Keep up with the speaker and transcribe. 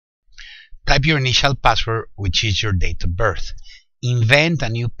Type your initial password, which is your date of birth. Invent a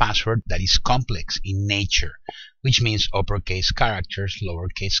new password that is complex in nature, which means uppercase characters,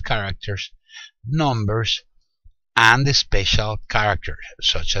 lowercase characters, numbers, and the special characters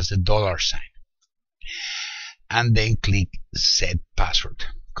such as the $sign. And then click Set Password.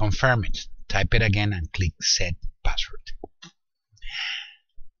 Confirm it. Type it again and click Set Password.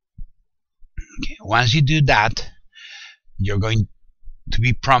 Okay. Once you do that, you're going to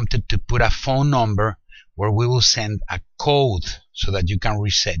be prompted to put a phone number where we will send a code so that you can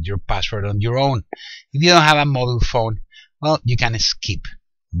reset your password on your own. If you don't have a mobile phone, well, you can skip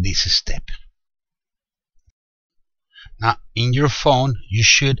this step. Now, in your phone, you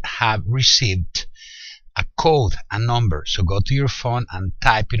should have received a code, a number. So go to your phone and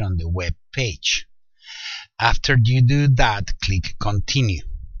type it on the web page. After you do that, click Continue.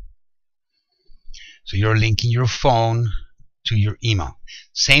 So you're linking your phone to your email.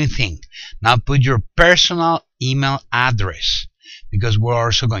 Same thing. Now put your personal email address, because we're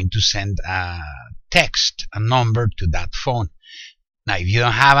also going to send a text, a number to that phone. Now if you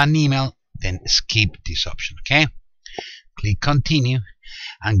don't have an email, then skip this option, okay? Click Continue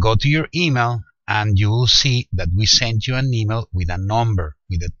and go to your email, and you will see that we sent you an email with a number,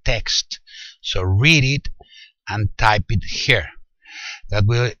 with a text. So read it and type it here. That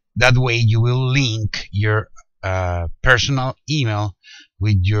way you will link your personal email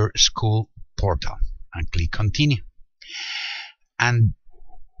with your school portal, and click Continue. And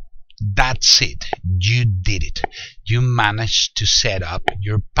that's it. You did it. You managed to set up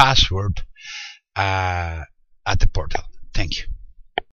your password at the portal. Thank you.